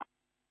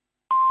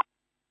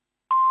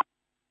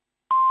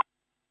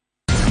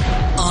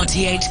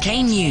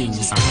RTHK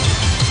News.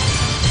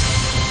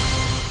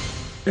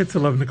 It's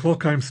 11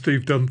 o'clock. I'm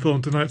Steve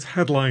Dunthorne. Tonight's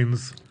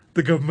headlines.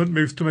 The government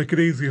moves to make it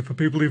easier for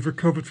people who've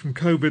recovered from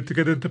COVID to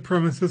get into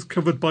premises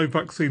covered by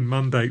vaccine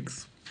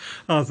mandates.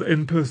 As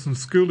in-person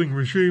schooling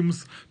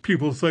resumes,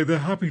 pupils say they're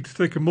happy to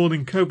take a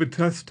morning COVID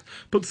test,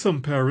 but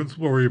some parents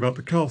worry about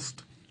the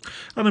cost.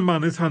 And a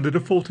man is handed a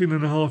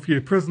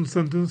 14.5-year prison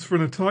sentence for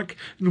an attack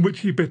in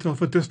which he bit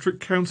off a district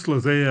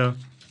councillor's ear.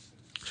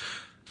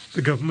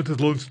 The government has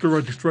launched a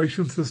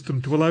registration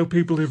system to allow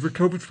people who have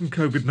recovered from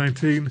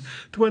COVID-19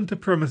 to enter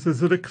premises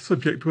that are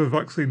subject to a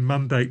vaccine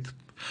mandate.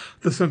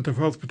 The Centre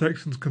for Health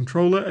Protection's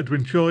controller,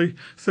 Edwin Choi,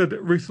 said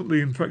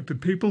recently infected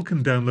people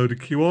can download a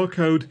QR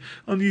code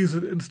and use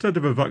it instead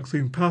of a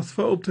vaccine pass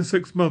for up to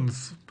 6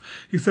 months.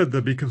 He said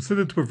they'd be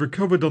considered to have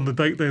recovered on the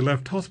date they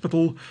left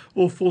hospital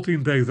or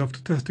 14 days after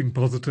testing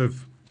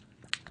positive.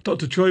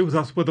 Dr. Choi was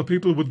asked whether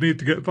people would need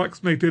to get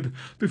vaccinated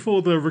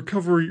before their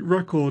recovery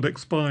record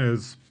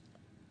expires.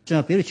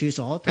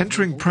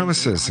 Entering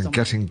premises and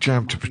getting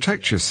jabbed to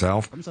protect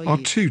yourself are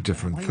two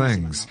different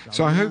things.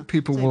 So I hope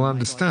people will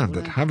understand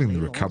that having the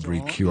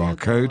recovery QR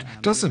code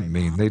doesn't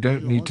mean they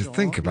don't need to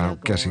think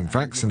about getting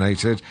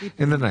vaccinated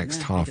in the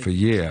next half a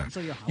year.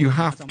 You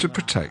have to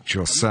protect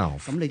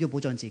yourself.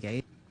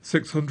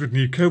 600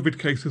 new COVID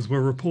cases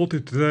were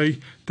reported today,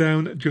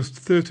 down just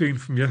 13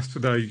 from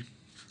yesterday.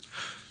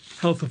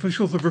 Health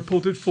officials have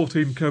reported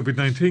 14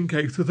 COVID-19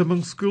 cases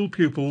among school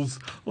pupils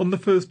on the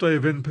first day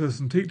of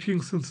in-person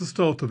teaching since the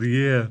start of the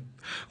year.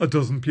 A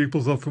dozen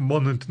pupils are from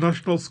one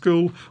international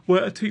school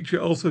where a teacher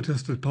also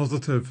tested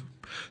positive.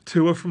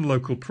 2 are from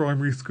local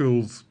primary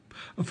schools.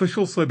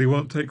 Officials say they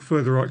won't take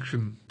further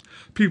action.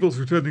 Pupils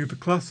returning to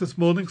class this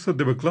morning said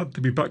they were glad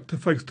to be back to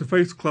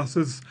face-to-face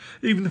classes,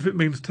 even if it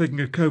means taking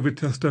a COVID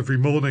test every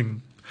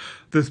morning.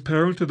 This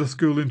parent at a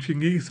school in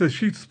Qingyi says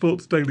she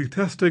supports daily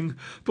testing,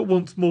 but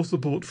wants more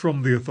support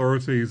from the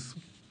authorities.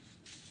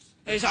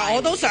 I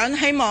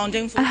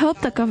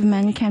hope the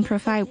government can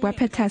provide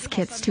rapid test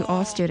kits to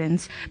all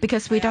students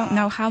because we don't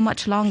know how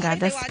much longer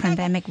this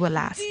pandemic will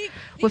last.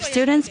 With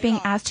students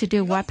being asked to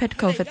do rapid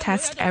COVID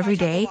tests every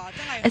day,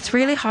 it's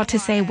really hard to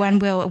say when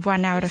we'll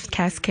run out of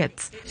test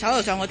kits.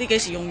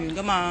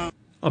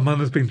 A man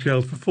has been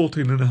jailed for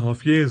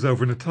 14.5 years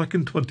over an attack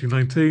in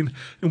 2019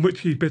 in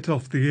which he bit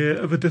off the ear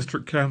of a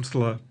district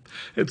councillor.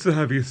 It's the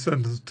heaviest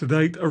sentence to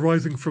date,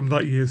 arising from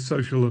that year's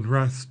social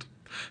unrest.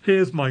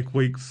 Here's Mike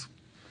Weeks.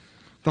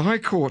 The High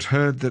Court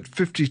heard that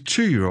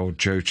 52-year-old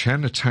Zhou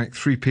Chen attacked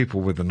 3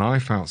 people with a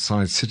knife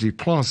outside City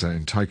Plaza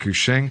in Taikoo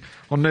Shing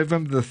on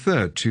November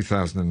 3,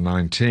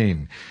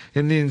 2019.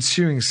 In the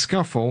ensuing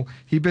scuffle,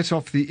 he bit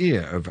off the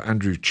ear of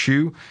Andrew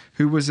Chu,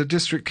 who was a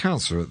district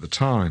councillor at the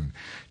time.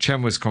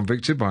 Chen was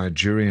convicted by a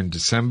jury in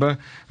December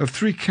of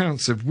 3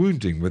 counts of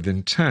wounding with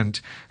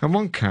intent and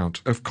 1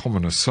 count of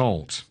common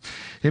assault.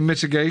 In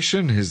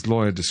mitigation, his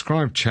lawyer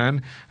described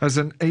Chen as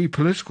an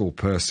apolitical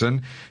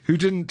person who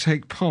didn't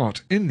take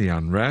part in the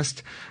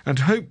unrest and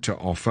hoped to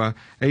offer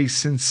a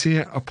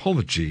sincere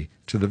apology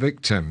to the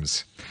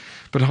victims.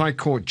 But High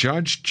Court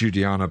Judge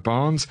Judiana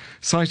Barnes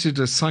cited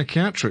a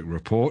psychiatric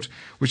report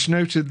which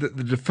noted that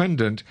the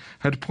defendant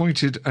had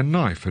pointed a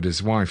knife at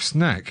his wife's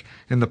neck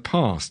in the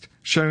past,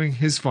 showing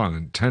his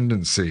violent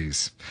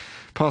tendencies.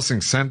 Passing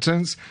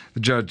sentence,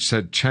 the judge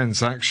said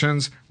Chen's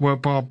actions were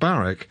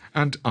barbaric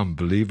and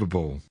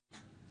unbelievable.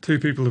 2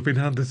 people have been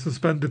handed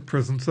suspended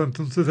prison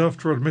sentences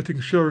after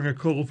admitting sharing a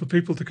call for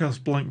people to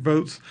cast blank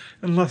votes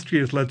in last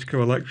year's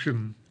LegCo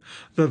election.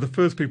 They're the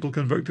first people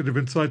convicted of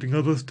inciting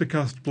others to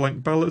cast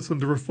blank ballots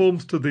under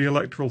reforms to the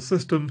electoral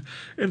system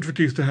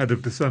introduced ahead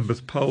of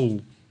December's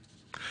poll.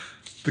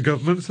 The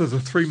government says a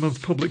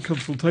 3-month public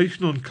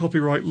consultation on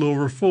copyright law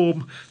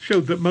reform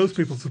showed that most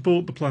people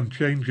support the planned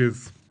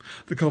changes.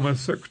 The Commerce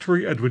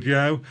Secretary, Edward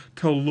Yao,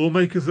 told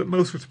lawmakers that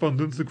most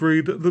respondents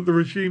agreed that the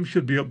regime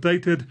should be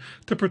updated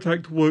to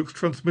protect works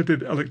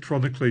transmitted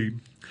electronically.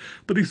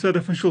 But he said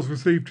officials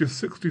received just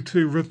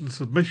 62 written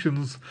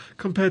submissions,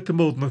 compared to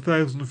more than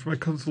 1,000 from a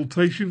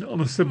consultation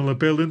on a similar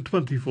bill in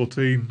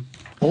 2014.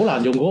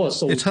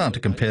 It's hard to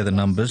compare the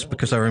numbers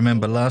because I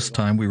remember last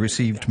time we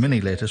received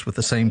many letters with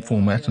the same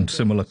format and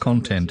similar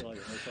content.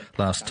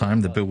 Last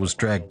time the bill was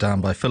dragged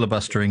down by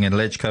filibustering in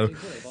LegCo,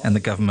 and the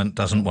government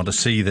doesn't want to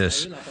see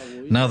this.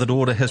 Now that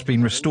order has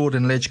been restored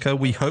in LegCo,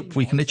 we hope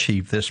we can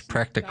achieve this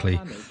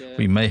practically.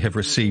 We may have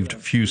received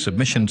few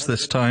submissions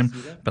this time,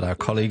 but our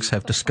colleagues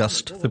have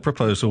discussed the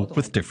proposal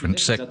with different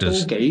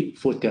sectors.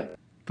 The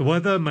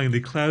weather mainly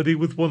cloudy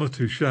with 1 or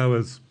 2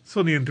 showers.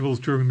 Sunny intervals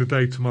during the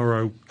day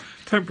tomorrow.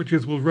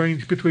 Temperatures will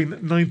range between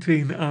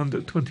 19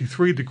 and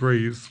 23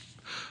 degrees.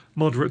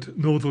 Moderate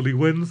northerly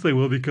winds, they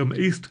will become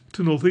east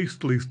to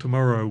northeasterlies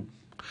tomorrow.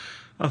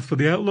 As for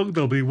the outlook,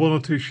 there'll be 1 or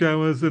 2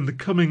 showers in the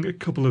coming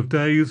couple of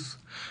days.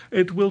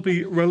 It will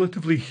be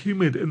relatively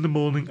humid in the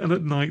morning and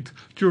at night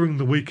during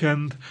the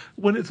weekend,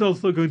 when it's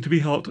also going to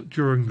be hot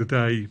during the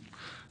day.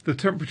 The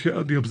temperature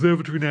at the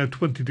observatory now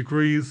 20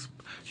 degrees,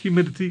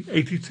 humidity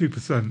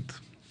 82%.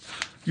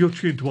 You're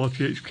tuned to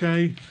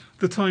RTHK.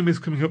 The time is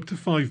coming up to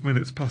 5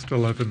 minutes past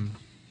 11.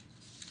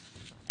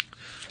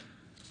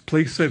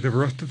 Police say they've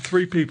arrested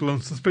 3 people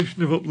on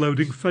suspicion of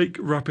uploading fake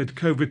rapid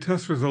COVID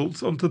test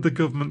results onto the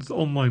government's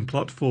online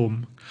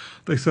platform.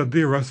 They said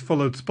the arrest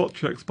followed spot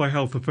checks by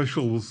health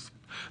officials.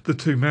 The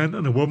 2 men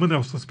and a woman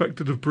are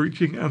suspected of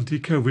breaching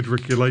anti-COVID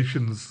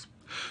regulations.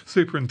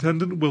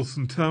 Superintendent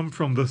Wilson Tam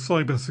from the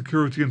Cyber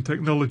Security and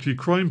Technology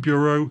Crime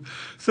Bureau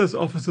says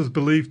officers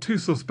believe 2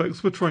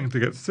 suspects were trying to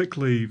get sick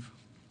leave.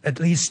 At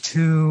least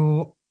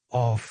 2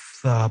 of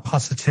the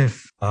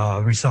positive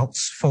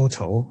results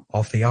photo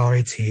of the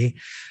RAT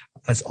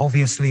is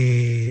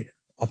obviously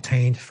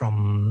obtained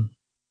from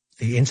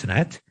the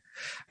internet.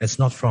 It's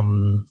not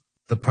from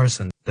the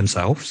person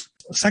themselves.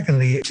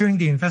 Secondly, during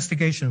the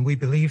investigation, we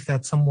believe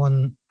that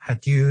someone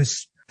had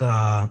used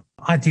the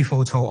ID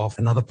photo of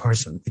another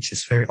person, which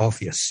is very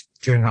obvious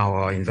during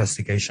our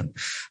investigation.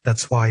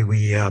 That's why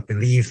we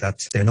believe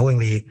that they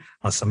knowingly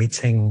are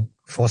submitting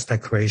false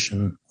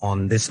declaration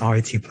on this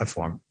RAT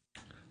platform.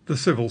 The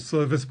Civil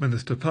Service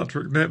Minister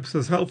Patrick Nip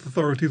says health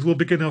authorities will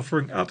begin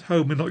offering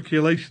at-home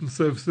inoculation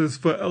services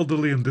for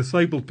elderly and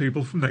disabled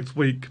people from next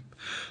week.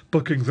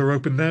 Bookings are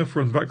open now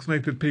for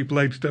unvaccinated people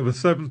aged over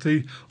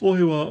 70 or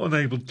who are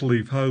unable to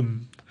leave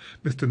home.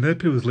 Mr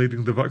Nip, who is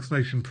leading the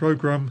vaccination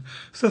programme,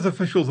 says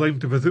officials aim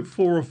to visit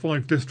 4 or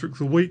 5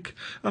 districts a week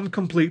and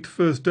complete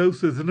first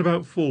doses in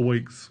about 4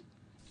 weeks.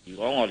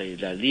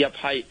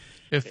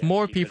 If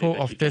more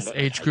people of this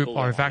age group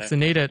are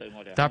vaccinated,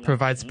 that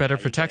provides better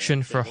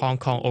protection for Hong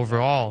Kong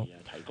overall.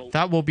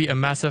 That will be a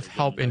massive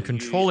help in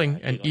controlling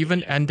and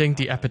even ending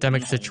the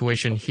epidemic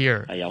situation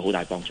here.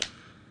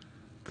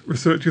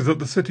 Researchers at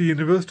the City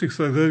University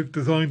say they've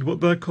designed what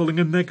they're calling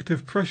a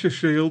negative pressure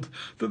shield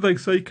that they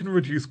say can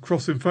reduce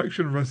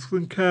cross-infection risks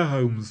in care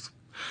homes.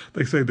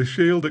 They say the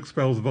shield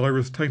expels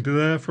virus-tainted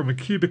air from a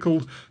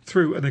cubicle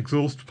through an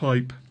exhaust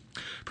pipe.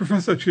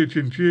 Professor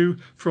Chi-Chin Ju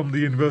from the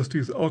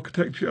university's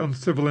Architecture and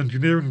Civil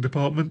Engineering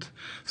Department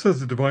says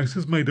the device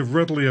is made of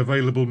readily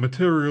available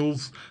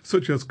materials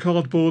such as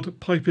cardboard,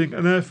 piping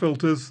and air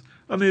filters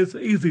and is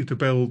easy to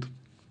build.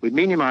 We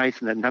minimize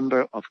the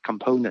number of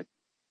components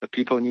that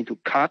people need to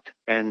cut,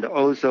 and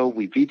also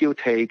we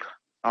videotape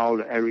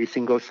out every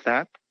single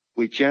step.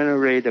 We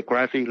generate a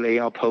graphic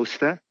layout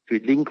poster to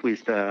link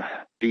with the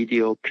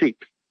video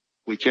clip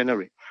we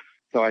generate.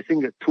 So I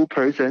think that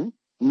 2-person,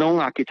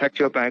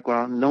 non-architectural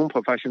background,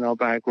 non-professional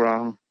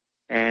background,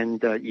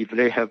 and if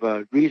they have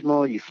a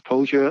reasonable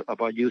exposure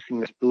about using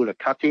the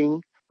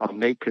cutting or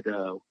make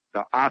the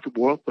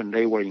artwork when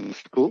they were in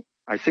school,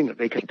 I think that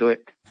they can do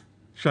it.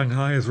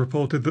 Shanghai has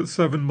reported that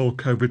 7 more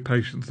COVID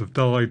patients have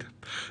died.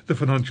 The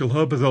financial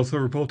hub has also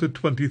reported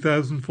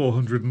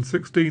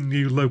 20,416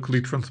 new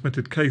locally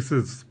transmitted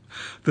cases.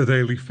 The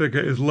daily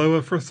figure is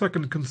lower for a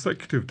second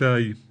consecutive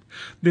day.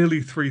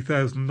 Nearly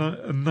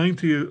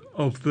 3,090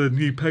 of the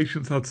new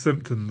patients had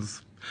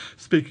symptoms.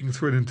 Speaking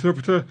through an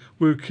interpreter,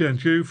 Wu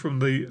Qianju from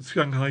the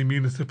Shanghai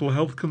Municipal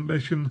Health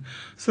Commission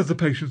says the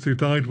patients who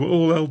died were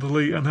all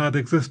elderly and had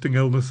existing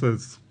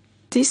illnesses.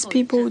 These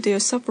people, they are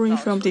suffering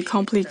from the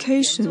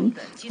complication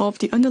of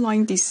the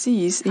underlying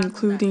disease,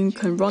 including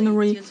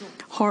coronary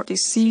heart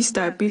disease,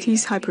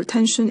 diabetes,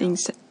 hypertension,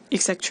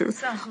 etc.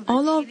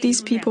 All of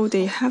these people,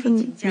 they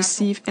haven't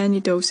received any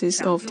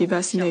doses of the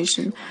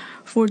vaccination.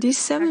 For these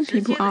 7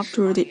 people,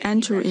 after they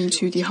enter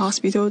into the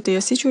hospital,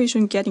 their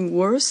situation getting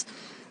worse,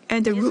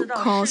 and the root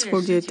cause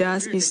for their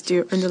death is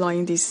their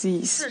underlying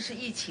disease.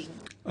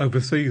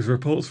 Overseas,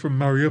 reports from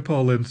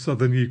Mariupol in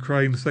southern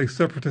Ukraine say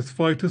separatist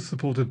fighters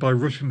supported by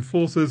Russian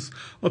forces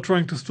are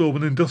trying to storm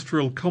an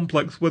industrial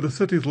complex where the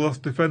city's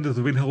last defenders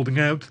have been holding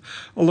out,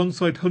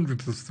 alongside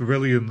hundreds of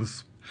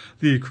civilians.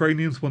 The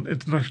Ukrainians want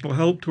international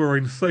help to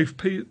arrange safe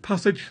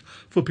passage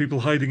for people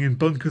hiding in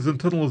bunkers and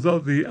tunnels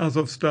at the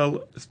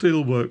Azovstal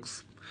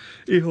steelworks.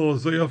 Ihor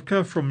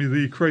Zayovka from the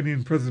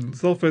Ukrainian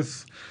president's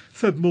office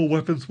said more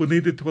weapons were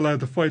needed to allow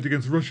the fight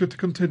against Russia to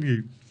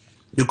continue.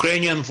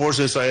 Ukrainian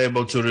forces are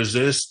able to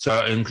resist,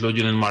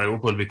 including in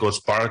Mariupol, because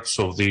parts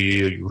of the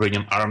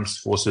Ukrainian armed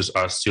forces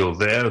are still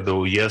there,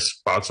 though, yes,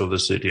 parts of the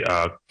city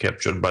are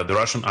captured by the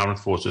Russian armed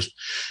forces.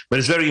 But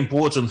it's very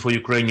important for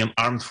Ukrainian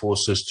armed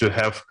forces to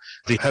have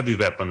the heavy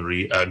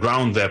weaponry,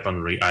 ground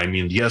weaponry. I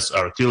mean, yes,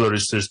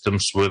 artillery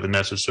systems with the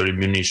necessary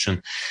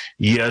munition,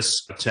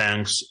 yes,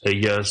 tanks,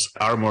 yes,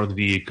 armored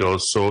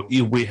vehicles. So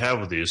if we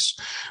have this,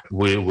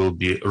 we will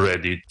be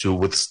ready to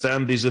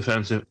withstand this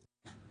offensive.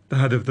 The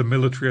head of the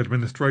military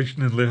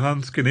administration in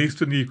Luhansk in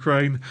eastern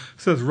Ukraine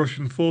says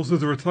Russian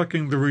forces are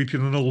attacking the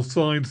region on all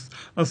sides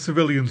as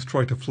civilians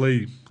try to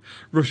flee.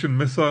 Russian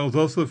missiles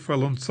also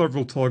fell on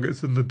several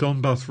targets in the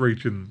Donbas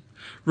region.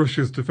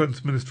 Russia's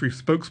defense ministry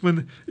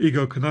spokesman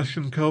Igor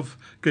Konashenkov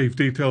gave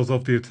details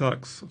of the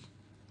attacks.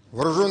 The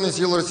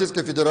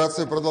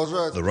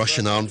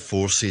Russian armed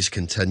forces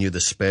continue the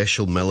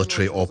special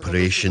military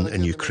operation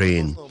in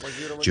Ukraine.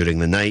 During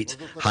the night,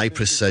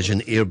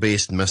 high-precision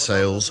air-based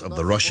missiles of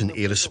the Russian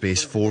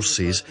aerospace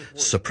forces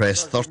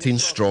suppressed 13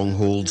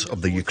 strongholds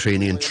of the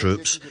Ukrainian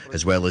troops,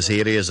 as well as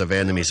areas of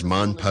enemy's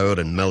manpower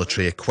and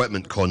military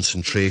equipment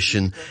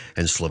concentration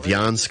in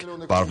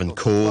Slavyansk, Barvin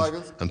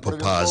Cove and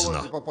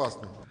Popasna.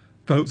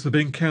 Votes are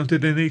being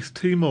counted in East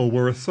Timor,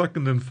 where a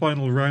second and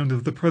final round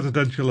of the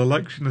presidential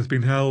election has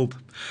been held.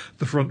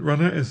 The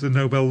front-runner is the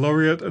Nobel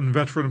laureate and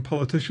veteran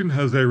politician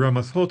José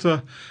Ramos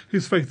Horta,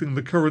 who's facing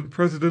the current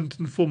president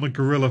and former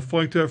guerrilla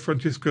fighter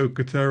Francisco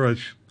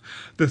Guterres.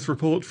 This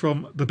report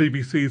from the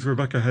BBC's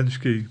Rebecca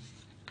Henschke.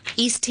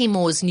 East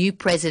Timor's new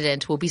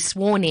president will be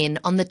sworn in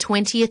on the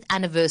 20th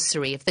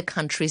anniversary of the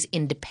country's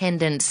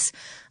independence,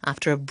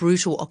 after a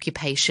brutal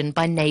occupation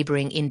by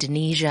neighbouring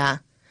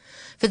Indonesia.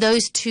 For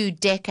those 2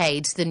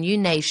 decades, the new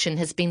nation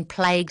has been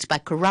plagued by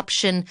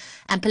corruption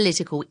and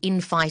political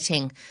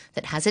infighting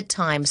that has at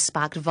times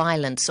sparked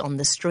violence on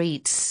the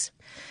streets.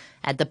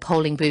 At the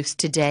polling booths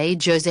today,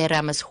 José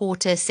Ramos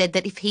Horta said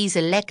that if he's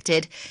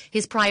elected,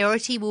 his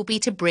priority will be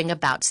to bring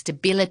about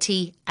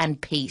stability and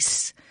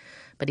peace.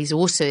 But he's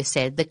also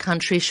said the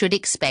country should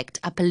expect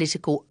a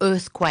political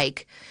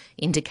earthquake,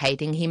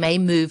 indicating he may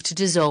move to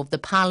dissolve the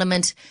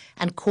parliament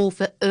and call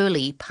for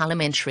early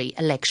parliamentary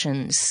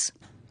elections.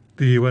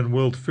 The UN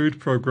World Food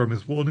Programme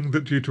is warning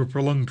that due to a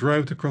prolonged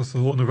drought across the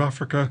Horn of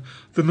Africa,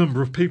 the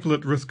number of people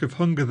at risk of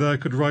hunger there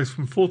could rise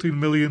from 14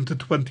 million to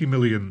 20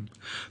 million.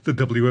 The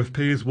WFP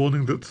is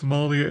warning that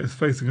Somalia is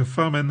facing a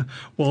famine,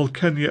 while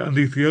Kenya and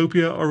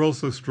Ethiopia are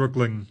also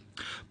struggling.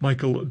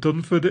 Michael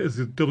Dunford is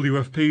the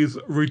WFP's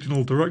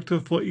Regional Director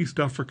for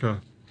East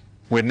Africa.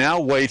 We're now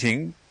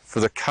waiting for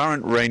the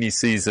current rainy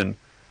season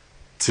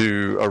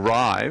to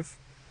arrive.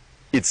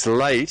 It's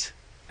late,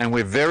 and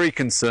we're very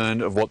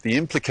concerned of what the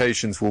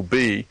implications will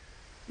be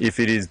if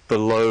it is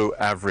below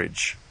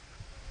average.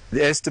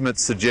 The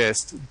estimates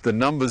suggest the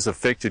numbers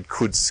affected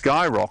could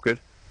skyrocket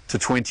to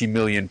 20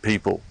 million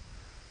people.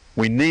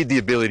 We need the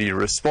ability to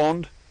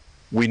respond.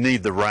 We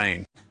need the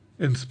rain.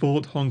 In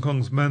sport, Hong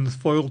Kong's men's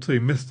foil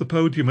team missed the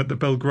podium at the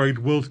Belgrade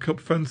World Cup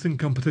fencing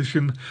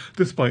competition,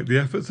 despite the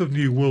efforts of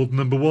new world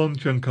number 1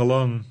 Chen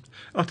Kalong.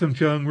 Atom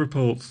Chung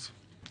reports.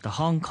 The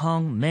Hong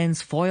Kong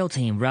men's foil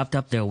team wrapped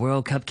up their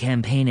World Cup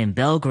campaign in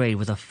Belgrade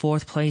with a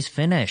 4th-place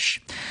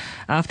finish.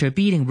 After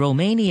beating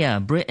Romania,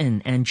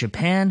 Britain and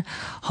Japan,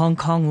 Hong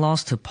Kong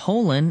lost to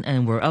Poland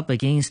and were up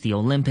against the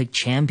Olympic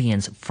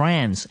champions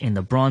France in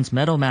the bronze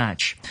medal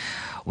match.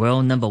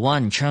 World number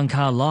 1 Chen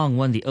Kalong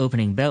won the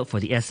opening belt for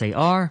the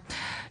SAR.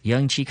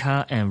 Young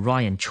Chika and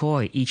Ryan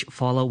Choi each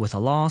follow with a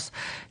loss.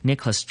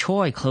 Nicholas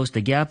Choi closed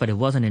the gap, but it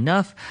wasn't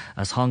enough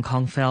as Hong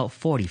Kong fell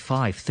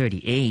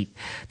 45-38.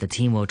 The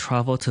team will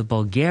travel to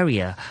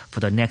Bulgaria for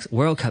the next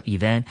World Cup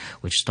event,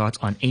 which starts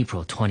on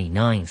April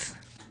 29th.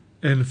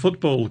 In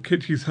football,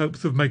 Kitche's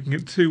hopes of making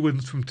it 2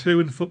 wins from 2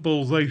 in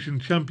football's Asian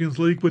Champions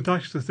League were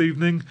dashed this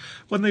evening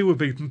when they were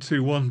beaten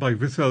 2-1 by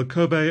Vissel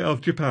Kobe of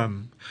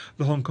Japan.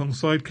 The Hong Kong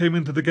side came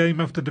into the game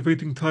after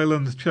defeating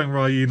Thailand's Chiang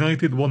Rai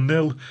United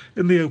 1-0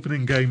 in the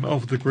opening game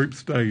of the group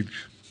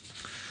stage.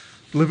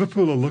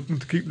 Liverpool are looking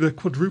to keep their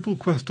quadruple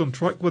quest on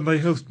track when they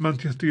host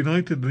Manchester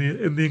United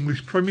in the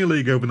English Premier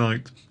League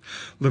overnight.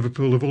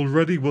 Liverpool have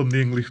already won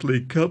the English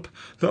League Cup,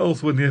 they're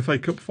also in the FA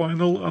Cup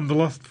final and the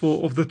last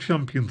 4 of the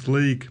Champions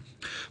League.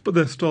 But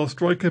their star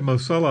striker Mo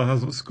Salah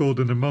hasn't scored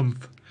in a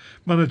month.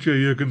 Manager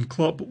Jurgen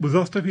Klopp was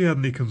asked if he had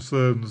any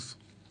concerns.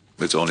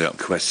 It's only a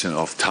question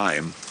of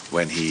time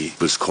when he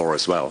will score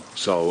as well.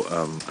 So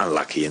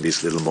unlucky in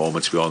these little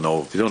moments. We all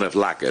know you don't have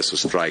luck as a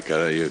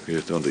striker.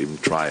 You don't even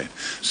try.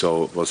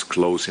 So it was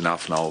close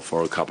enough now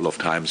for a couple of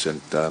times.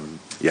 And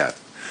the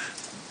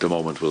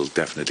moment will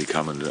definitely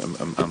come. And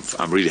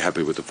I'm really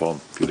happy with the form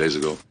a few days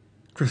ago.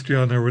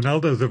 Cristiano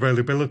Ronaldo's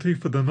availability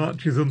for the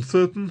match is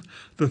uncertain.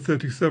 The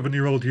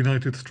 37-year-old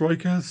United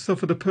striker has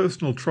suffered a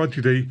personal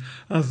tragedy,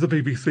 as the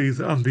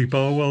BBC's Andy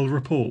Barwell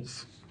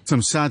reports.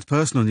 Some sad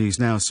personal news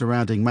now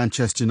surrounding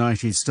Manchester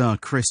United star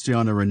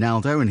Cristiano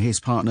Ronaldo and his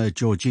partner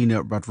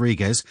Georgina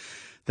Rodriguez.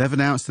 They've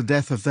announced the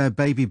death of their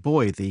baby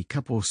boy. The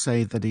couple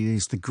say that it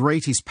is the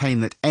greatest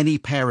pain that any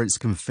parents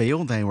can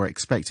feel. They were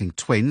expecting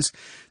twins.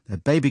 Their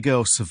baby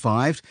girl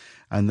survived,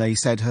 and they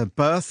said her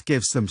birth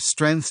gives them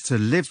strength to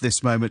live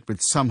this moment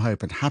with some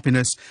hope and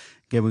happiness,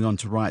 going on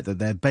to write that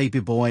their baby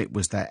boy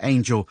was their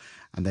angel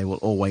and they will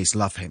always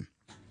love him.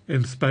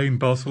 In Spain,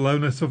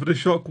 Barcelona suffered a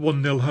shock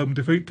 1-0 home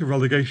defeat to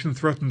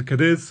relegation-threatened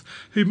Cadiz,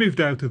 who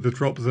moved out of the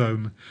drop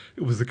zone.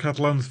 It was the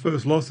Catalans'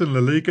 first loss in La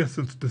Liga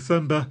since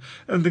December,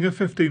 ending a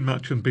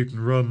 15-match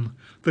unbeaten run.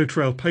 They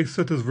trail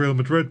pace-setters Real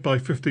Madrid by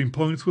 15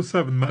 points with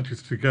 7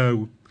 matches to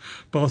go.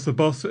 Barca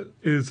boss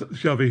is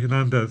Xavi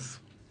Hernandez.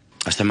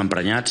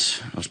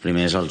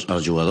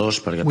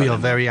 We are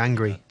very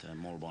angry.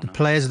 The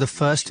players are the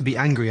first to be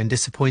angry and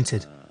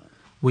disappointed.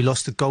 We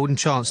lost a golden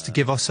chance to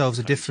give ourselves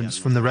a difference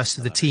from the rest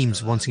of the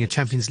teams wanting a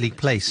Champions League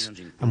place,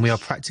 and we are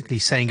practically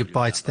saying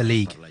goodbye to the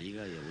league.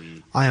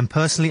 I am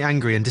personally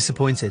angry and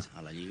disappointed.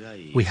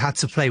 We had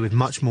to play with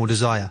much more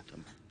desire.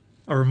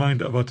 A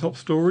reminder of our top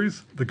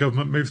stories. The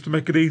government moves to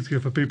make it easier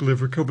for people who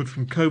have recovered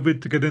from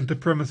COVID to get into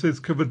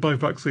premises covered by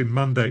vaccine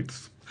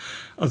mandates.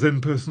 As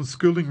in-person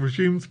schooling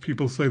resumes,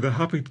 people say they're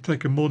happy to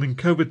take a morning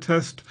COVID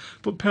test,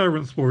 but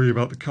parents worry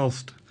about the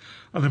cost.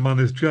 And a man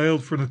is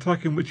jailed for an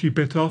attack in which he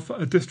bit off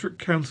a district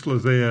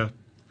councillor's ear.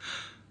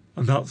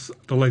 And that's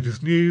the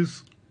latest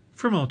news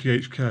from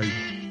RTHK.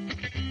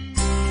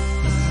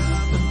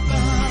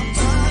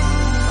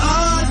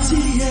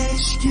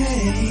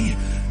 RTHK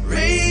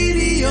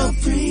Radio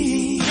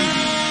 3.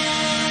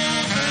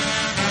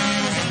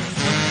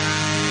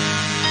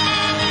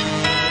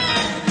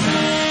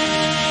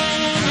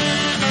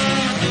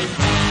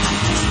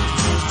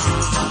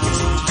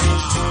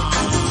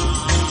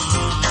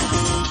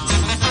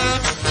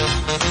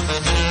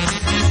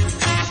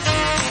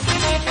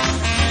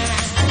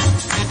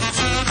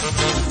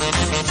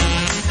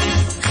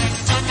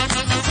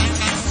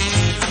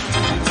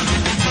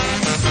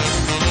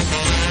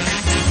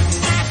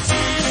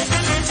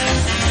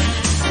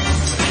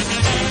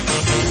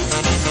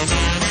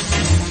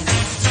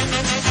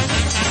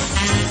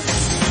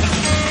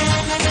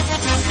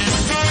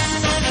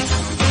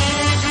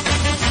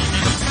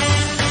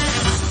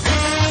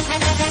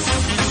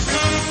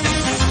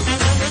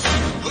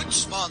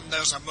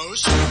 There's a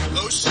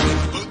moose,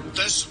 put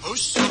this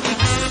hoose.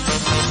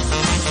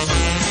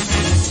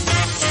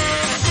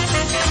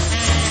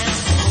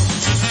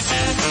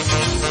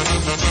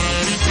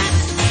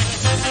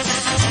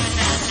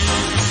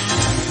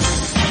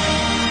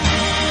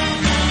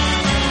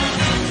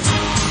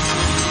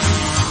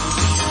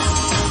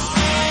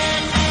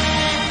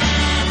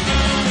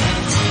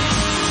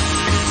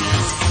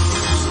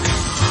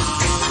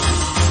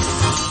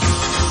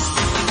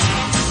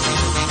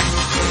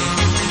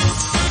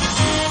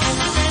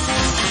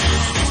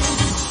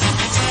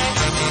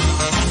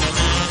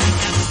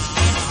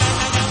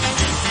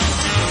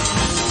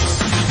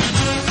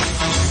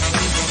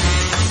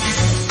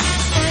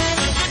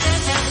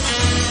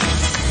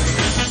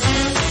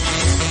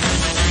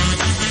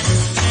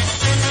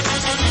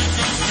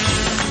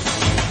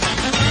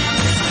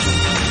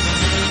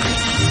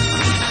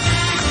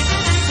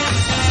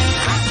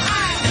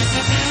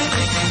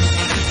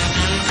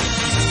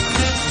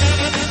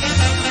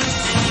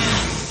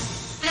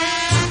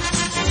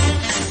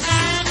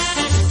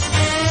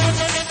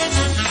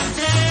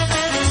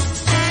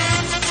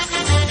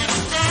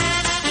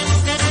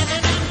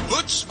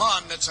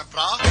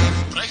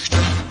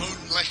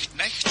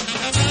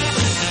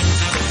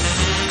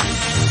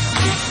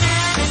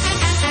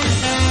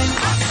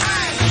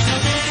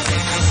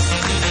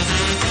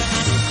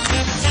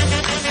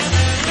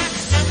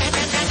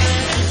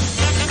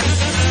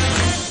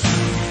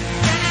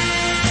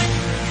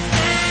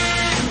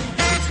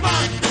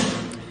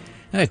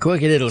 A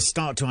quirky little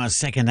start to our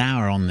second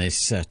hour on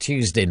this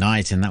Tuesday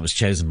night, and that was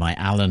chosen by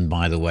Alan,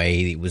 by the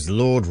way. It was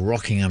Lord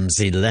Rockingham's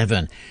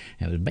 11.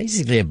 It was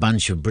basically a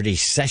bunch of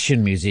British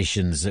session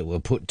musicians that were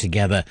put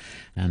together,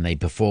 and they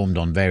performed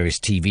on various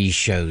TV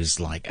shows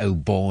like Oh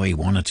Boy,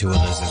 one or two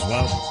others as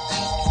well.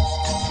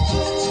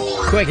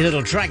 Quirky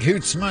little track,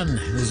 Hootsman.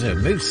 There's a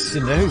moose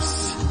in the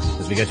house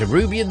as we go to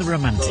Ruby and the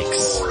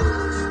Romantics.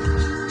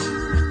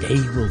 A day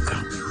will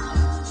come.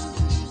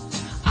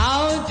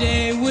 Our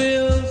day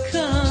will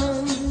come.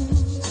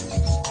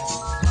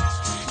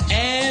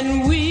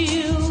 And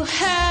we'll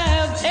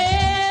have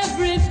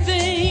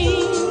everything.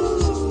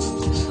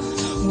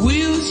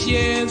 We'll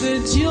share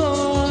the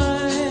joy.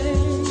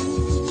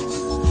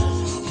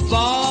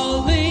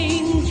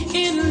 Falling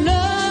in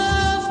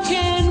love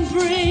can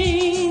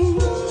bring.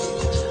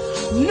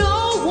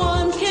 No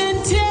one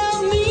can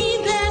tell me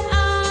that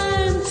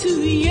I'm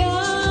too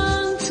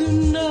young to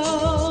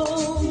know.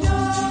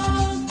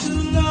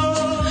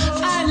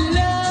 I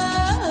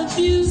love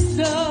you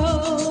so.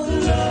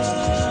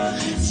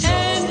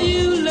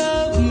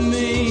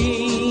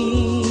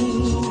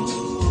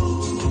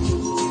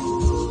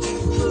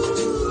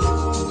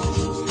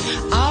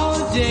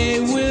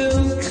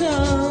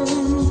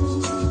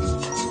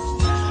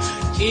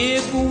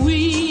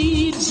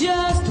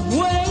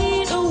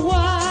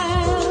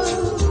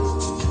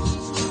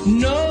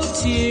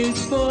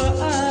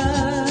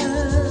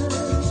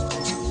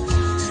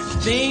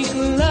 Think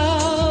love